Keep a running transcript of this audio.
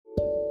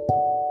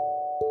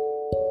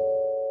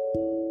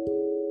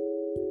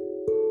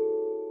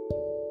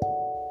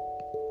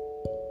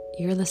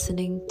You're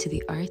listening to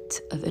The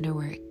Art of Inner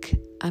Work.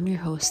 I'm your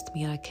host,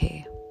 Mira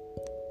K.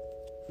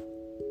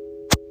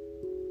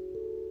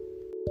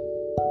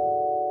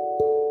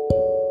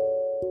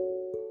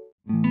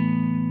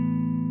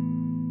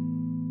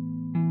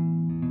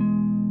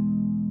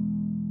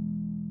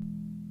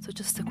 So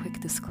just a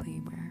quick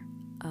disclaimer.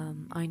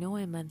 I know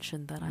I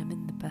mentioned that I'm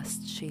in the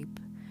best shape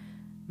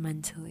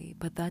mentally,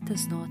 but that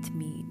does not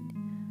mean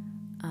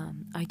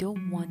I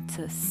don't want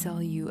to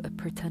sell you a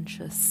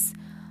pretentious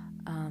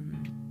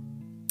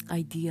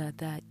idea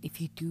that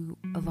if you do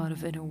a lot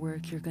of inner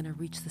work, you're going to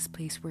reach this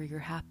place where you're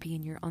happy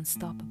and you're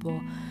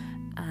unstoppable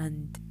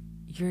and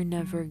you're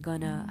never going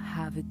to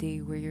have a day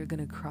where you're going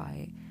to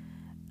cry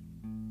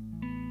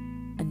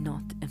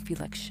and feel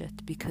like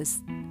shit,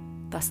 because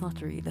that's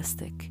not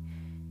realistic.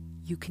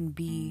 You can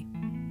be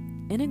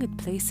in a good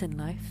place in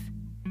life,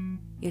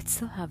 yet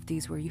still have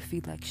days where you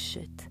feel like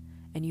shit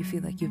and you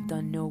feel like you've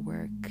done no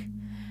work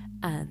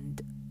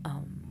and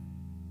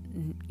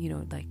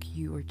like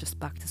you are just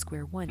back to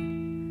square one.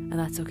 And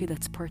that's okay.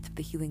 That's part of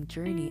the healing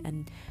journey.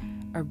 And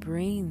our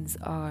brains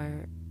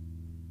are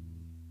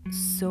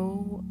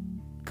so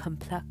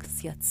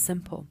complex yet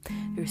simple.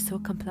 They're so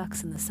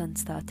complex in the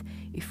sense that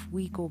if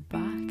we go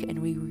back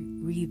and we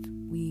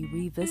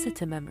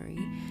revisit a memory,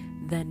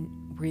 then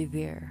we're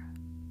there,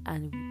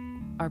 and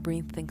our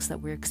brain thinks that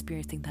we're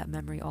experiencing that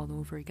memory all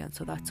over again.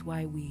 So that's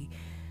why we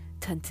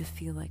tend to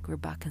feel like we're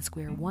back in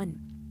square one.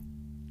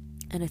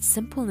 And it's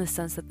simple in the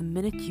sense that the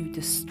minute you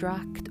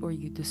distract or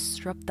you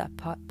disrupt that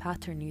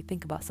pattern, you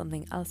think about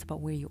something else,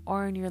 about where you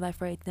are in your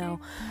life right now,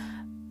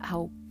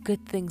 how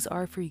good things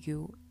are for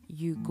you,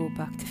 you go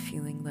back to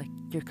feeling like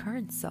your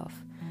current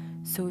self.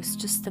 So it's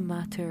just a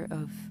matter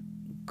of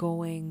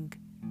going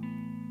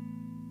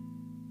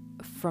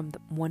from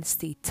one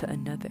state to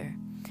another.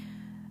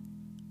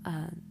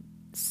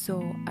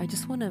 So I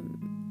just want to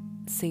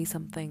say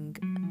something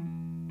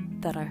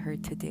that I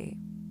heard today.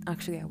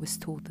 Actually, I was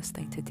told this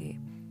thing today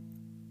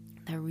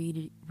that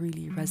really,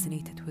 really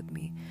resonated with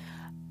me.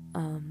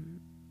 And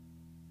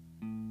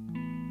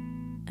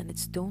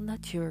it's, don't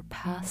let your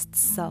past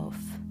self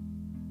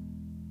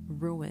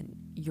ruin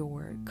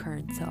your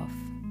current self.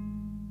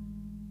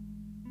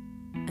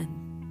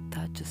 And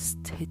that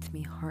just hit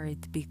me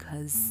hard,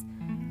 because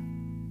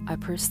I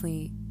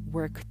personally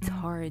worked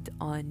hard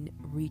on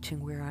reaching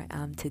where I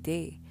am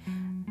today,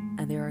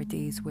 and there are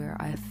days where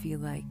I feel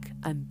like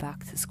I'm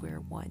back to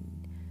square one.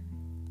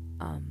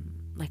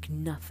 Like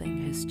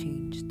nothing has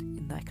changed,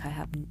 like I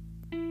haven't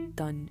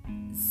done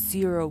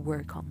zero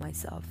work on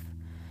myself.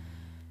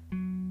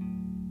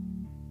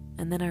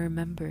 And then I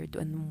remembered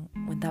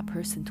when that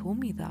person told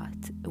me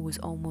that, it was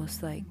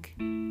almost like,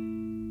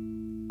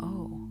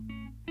 oh,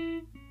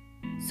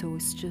 so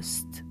it's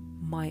just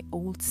my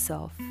old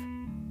self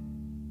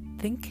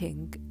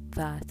thinking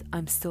that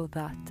I'm still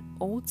that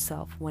old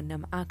self when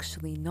I'm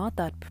actually not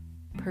that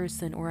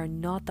person, or I'm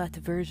not that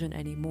version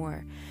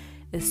anymore.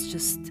 It's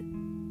just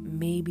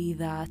maybe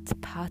that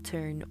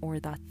pattern or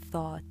that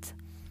thought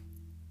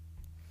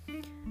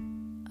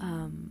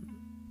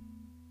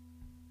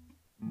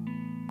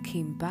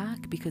came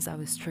back because I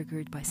was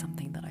triggered by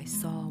something that I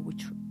saw,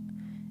 which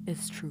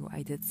is true.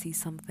 I did see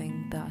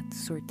something that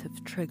sort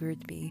of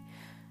triggered me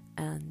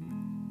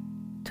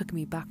and took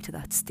me back to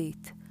that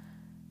state.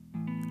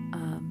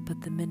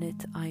 But the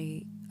minute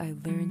I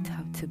learned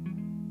how to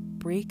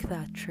break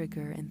that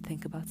trigger and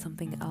think about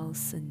something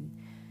else and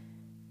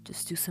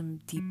just do some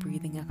deep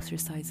breathing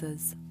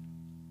exercises,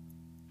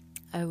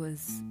 I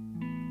was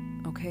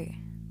okay.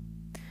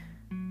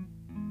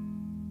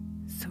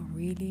 So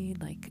really,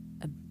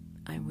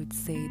 I would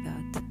say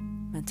that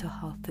mental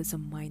health is a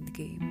mind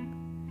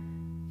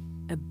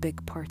game. A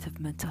big part of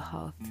mental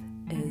health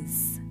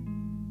is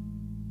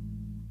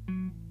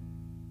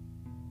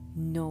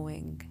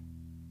knowing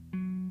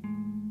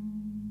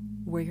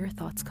where your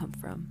thoughts come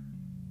from,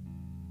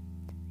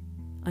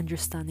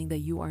 understanding that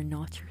you are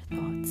not your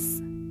thoughts,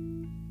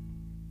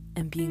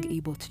 and being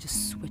able to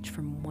just switch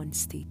from one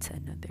state to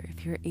another.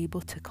 If you're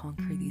able to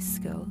conquer these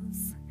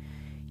skills,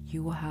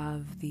 you will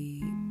have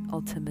the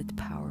ultimate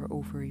power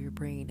over your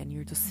brain, and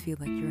you just feel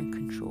like you're in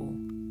control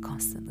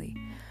constantly,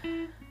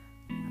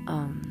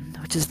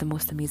 which is the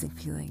most amazing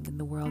feeling in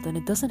the world. And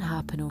it doesn't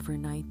happen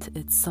overnight.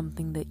 It's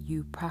something that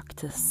you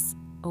practice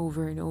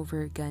over and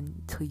over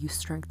again till you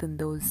strengthen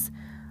those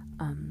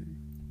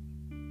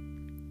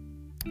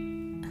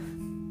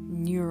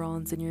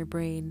neurons in your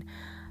brain,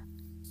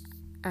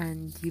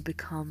 and you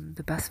become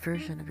the best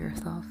version of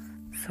yourself.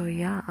 So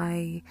yeah,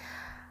 I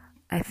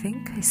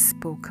think I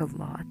spoke a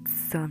lot,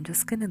 so I'm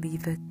just gonna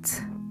leave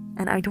it.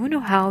 And I don't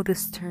know how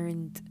this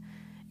turned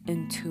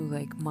into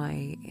like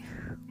my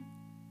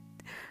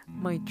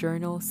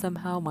journal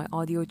somehow, my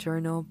audio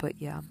journal, but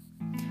yeah,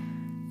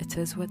 it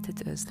is what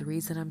it is. The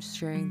reason I'm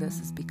sharing this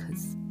is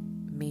because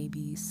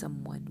maybe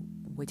someone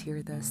would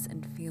hear this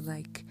and feel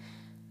like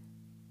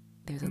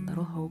there's a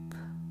little hope,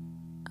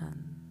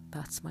 and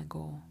that's my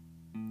goal.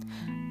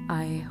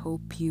 I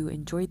hope you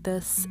enjoyed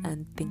this,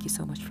 and thank you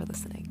so much for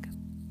listening.